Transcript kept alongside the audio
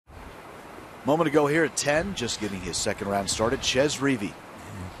Moment ago here at 10, just getting his second round started, Chez Reavie.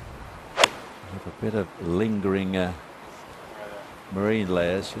 With a bit of lingering marine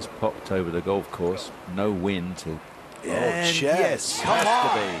layers, just popped over the golf course. No wind to. And Chez. yes, come Has on.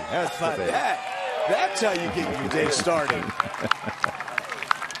 to be. Has to be. That's how you get your day started.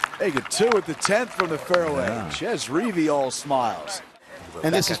 They get 2 at the 10th from the fairway. Yeah. Chez Reavie all smiles.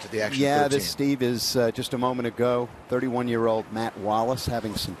 And this is, the action. yeah, 13. this, Steve, is just a moment ago. 31-year-old Matt Wallace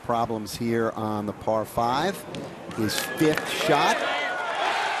having some problems here on the par 5. His 5th shot.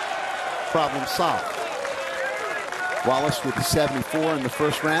 Problem solved. Wallace with the 74 in the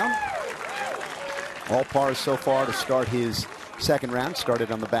first round. All pars so far to start his second round. Started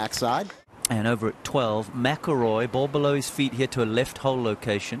on the backside. And over at 12, McIlroy, ball below his feet here to a left hole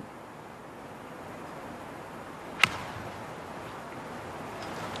location.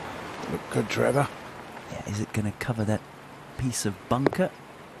 Look good, Trevor. Yeah, is it going to cover that piece of bunker?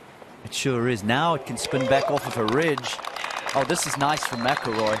 It sure is. Now it can spin back off of a ridge. Oh, this is nice from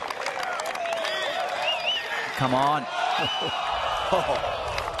McIlroy. Come on.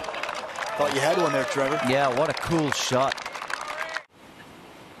 Thought you had one there, Trevor. Yeah, what a cool shot.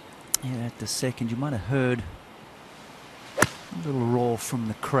 Yeah, at the second, you might have heard a little roar from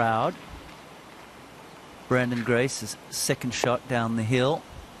the crowd. Brandon Grace's second shot down the hill.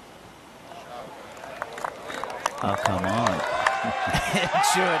 Oh, come on. It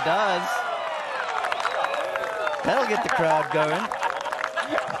sure does. That'll get the crowd going,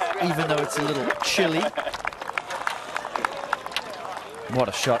 even though it's a little chilly. What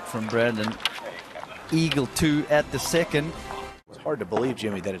a shot from Brandon. Eagle 2 at the second. It's hard to believe,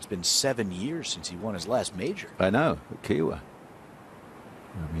 Jimmy, that it's been 7 years since he won his last major. I know, at Kiwa.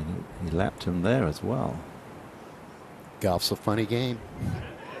 I mean, he lapped him there as well. Golf's a funny game.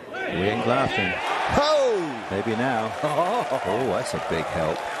 We ain't laughing. Oh! Maybe now. Oh, that's a big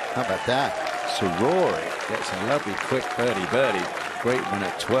help. How about that? Rory gets a lovely quick birdie. Great one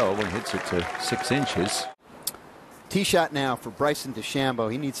at 12 and hits it to 6 inches. Tee shot now for Bryson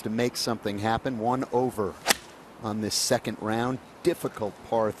DeChambeau. He needs to make something happen. 1 over on this second round. Difficult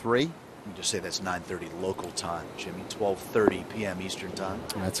par 3. Let me just say that's 9:30 local time, Jimmy. 12:30 p.m. Eastern time.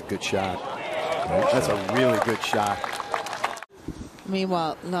 That's a good shot. That's a really good shot.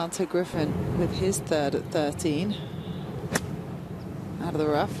 Meanwhile, Lanto Griffin with his third at 13. Out of the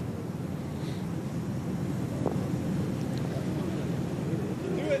rough.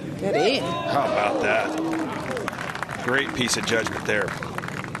 Get in. How about that? Great piece of judgment there.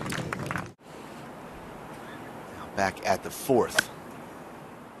 Now back at the 4th.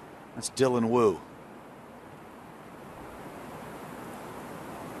 That's Dylan Wu.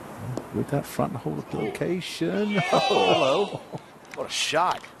 With that front hole location. Oh, hello. What a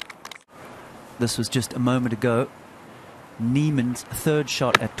shot. This was just a moment ago. Neiman's third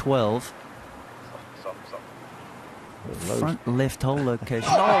shot at 12. Front left hole location.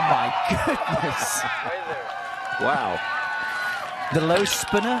 Oh my goodness. Wow. The low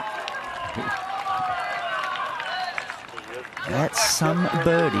spinner. That's some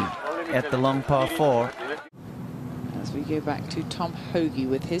birdie at the long par 4. As we go back to Tom Hoagie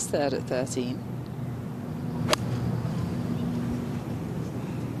with his third at 13.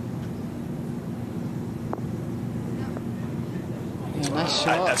 Yeah, nice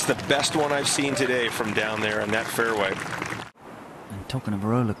shot. That's the best one I've seen today from down there in that fairway. And talking of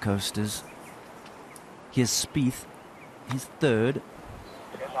roller coasters, here's Spieth, his third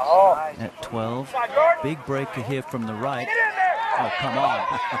at 12. Big breaker here from the right. Oh, come on.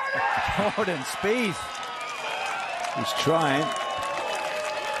 Jordan Spieth. He's trying.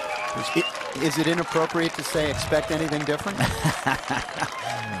 Is it inappropriate to say expect anything different?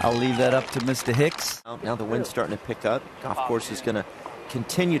 I'll leave that up to Mr. Hicks. Now the wind's starting to pick up. Golf course is going to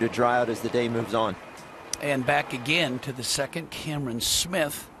continue to dry out as the day moves on. And back again to the second, Cameron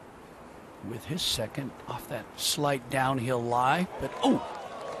Smith with his second off that slight downhill lie. But, oh,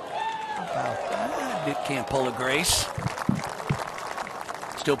 how about that? It can't pull a Grace.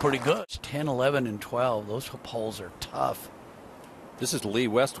 Still pretty good. 10, 11, and 12. Those holes are tough. This is Lee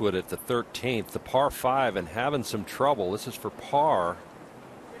Westwood at the 13th, the par 5, and having some trouble. This is for par.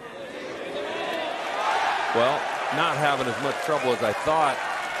 Well, not having as much trouble as I thought.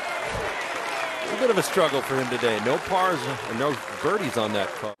 A bit of a struggle for him today. No pars and no birdies on that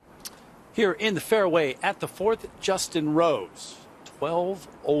car. Here in the fairway at the 4th, Justin Rose. 12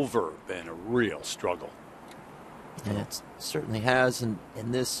 over. Been a real struggle. And it certainly has. And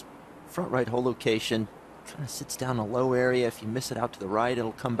in this front right hole location, kind of sits down a low area. If you miss it out to the right,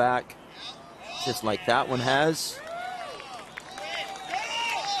 it'll come back just like that one has.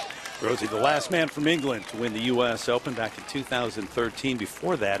 Rosie, the last man from England to win the U.S. Open back in 2013.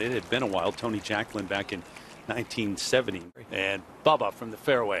 Before that, it had been a while. Tony Jacklin back in 1970. And Bubba from the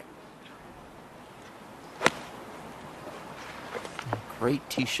fairway. Great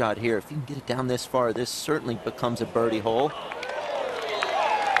tee shot here. If you can get it down this far, this certainly becomes a birdie hole.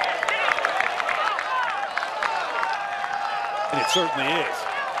 And it certainly is.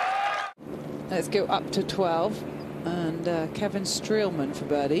 Let's go up to 12. And Kevin Streelman for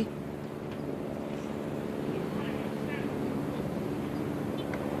birdie.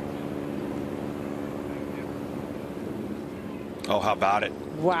 Oh, how about it?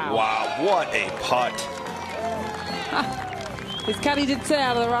 Wow. Wow, what a putt. His caddy did say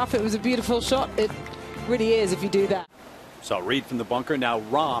out of the rough it was a beautiful shot. It really is if you do that. So Reed from the bunker, now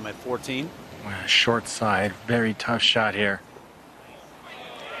Rahm at 14. Short side, very tough shot here.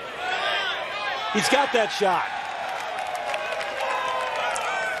 He's got that shot.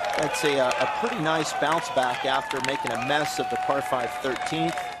 That's a pretty nice bounce back after making a mess of the par 5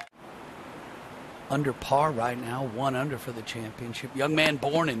 13th. Under par right now, 1 under for the championship. Young man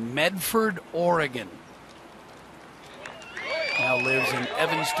born in Medford, Oregon. Now lives in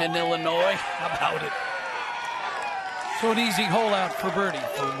Evanston, Illinois. How about it? So an easy hole out for birdie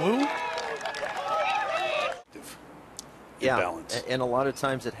for Wu. Yeah, balance. And a lot of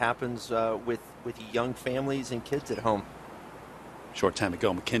times it happens with young families and kids at home. Short time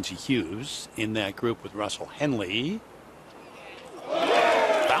ago, Mackenzie Hughes in that group with Russell Henley.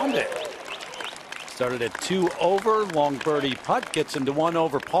 Found it. Started at 2 over. Long birdie putt gets him to 1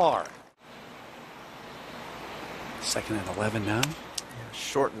 over par. Second at 11 now. Yeah,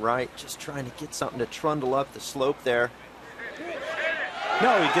 short and right, just trying to get something to trundle up the slope there.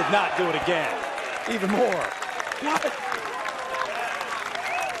 No, he did not do it again. Even more. What?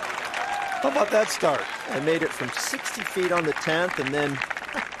 How about that start? I made it from 60 feet on the 10th and then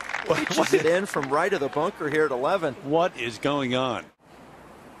pitches it in from right of the bunker here at 11. What is going on?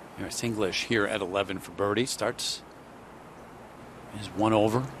 Harris English here at 11 for birdie. Starts is 1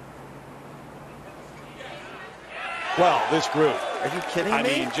 over. Well, this group. Are you kidding me? I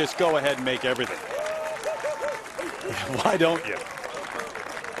mean, just go ahead and make everything. Why don't you?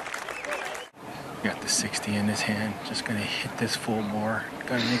 Got the 60 in his hand. Just going to hit this full bore.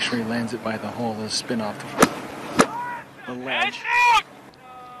 Got to make sure he lands it by the hole. It'll spin off the ledge. I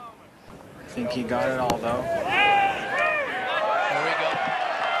think he got it all, though. There we go.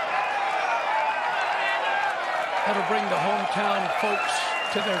 That'll bring the hometown folks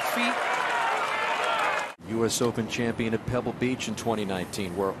to their feet. U.S. Open champion at Pebble Beach in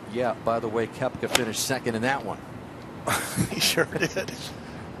 2019, where, yeah, by the way, Koepka finished second in that one. He sure did.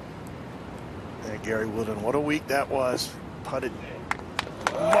 And Gary Woodland, what a week that was. Putted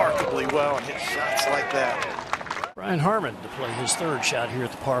remarkably well and hit shots like that. Brian Harmon to play his 3rd shot here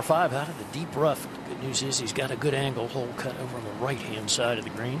at the par 5 out of the deep rough. Good news is he's got a good angle hole cut over on the right-hand side of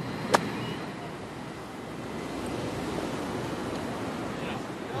the green.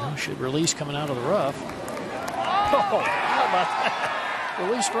 Well, should release coming out of the rough. Oh, how about that?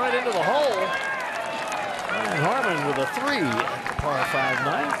 Released right into the hole. Brian Harmon with a 3 at the par 5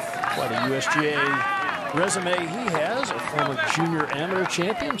 9th. Quite a USGA resume he has. A former junior amateur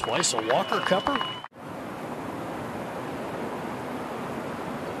champion, twice a Walker Cupper.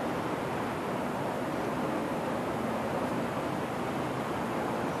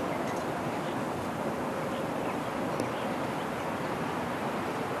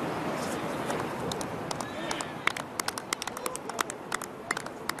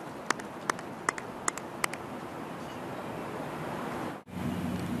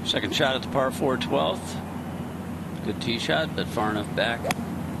 Second shot at the par 4 12th. Good tee shot, but far enough back.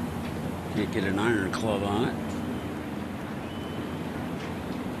 Can't get an iron club on it.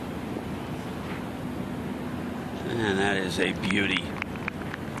 And that is a beauty.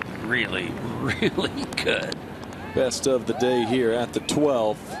 Really, really good. Best of the day here at the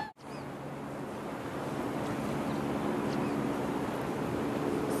 12th.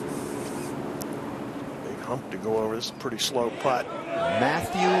 Big hump to go over. This is a pretty slow putt.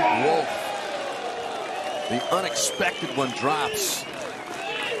 Matthew Wolff. The unexpected one drops.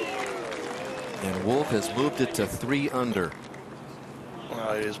 And Wolff has moved it to 3 under.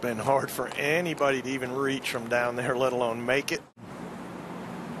 Well, it has been hard for anybody to even reach from down there, let alone make it.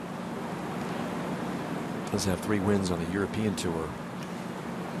 Does have 3 wins on the European Tour.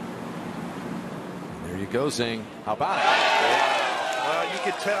 And there you go, Zing. How about it? Well, you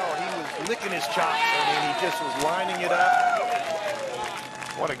could tell he was licking his chops. I mean, he just was lining it up.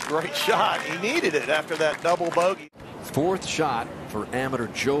 What a great shot. He needed it after that double bogey. 4th shot for amateur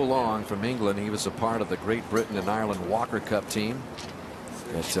Joe Long from England. He was a part of the Great Britain and Ireland Walker Cup team.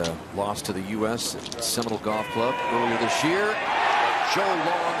 that lost to the U.S. at Seminole Golf Club earlier this year. Joe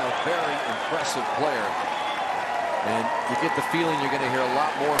Long, a very impressive player. And you get the feeling you're going to hear a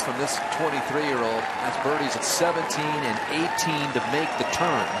lot more from this 23-year-old. That's birdies at 17 and 18 to make the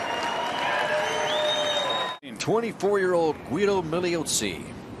turn. 24-year-old Guido Migliozzi.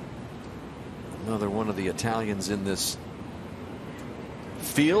 Another one of the Italians in this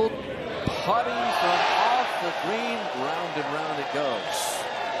field. Putting from off the green, round and round it goes.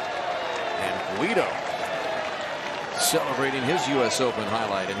 And Guido celebrating his U.S. Open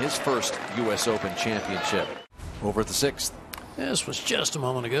highlight and his first U.S. Open championship. Over at the 6th. This was just a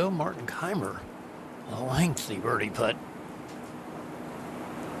moment ago. Martin Keimer, a lengthy birdie putt.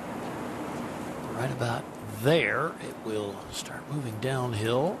 Right about there, it will start moving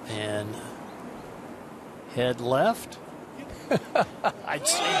downhill and head left. I'd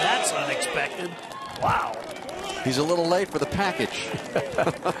say that's unexpected. Wow. He's a little late for the package.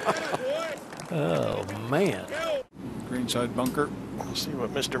 Oh, man. Greenside bunker. We'll see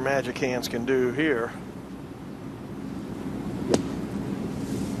what Mr. Magic Hands can do here.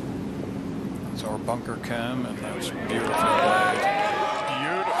 That's our bunker cam, and that's beautiful. Beautiful.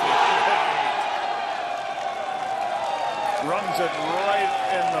 Runs it right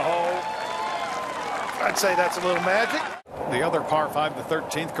in the hole. I'd say that's a little magic. The other par 5, the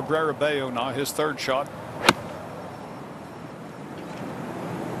 13th, Cabrera Bello now his third shot.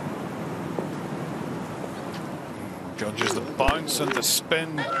 Judges the bounce and the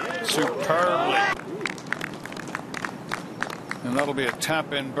spin superbly. And that'll be a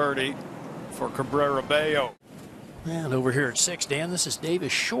tap-in birdie for Cabrera Bello. And over here at 6, Dan, this is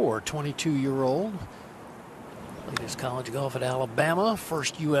Davis Shore, 22-year-old. Played his college golf at Alabama,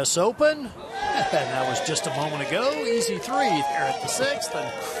 first U.S. Open. And that was just a moment ago. Easy 3 there at the 6th,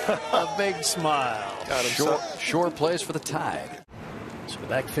 and a big smile. Got him. Shore plays for the Tide. So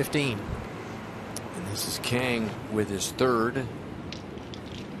back 15. And this is Kang with his third.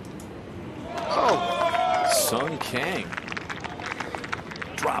 Oh, Sung Kang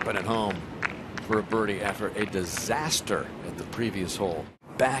dropping it home for a birdie after a disaster at the previous hole.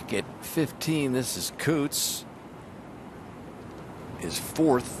 Back at 15, this is Coots. His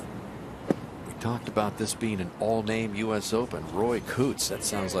fourth. We talked about this being an all-name U.S. Open. Roy Coots. That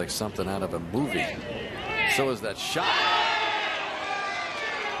sounds like something out of a movie. So is that shot.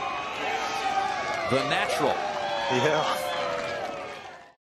 The natural. yeah.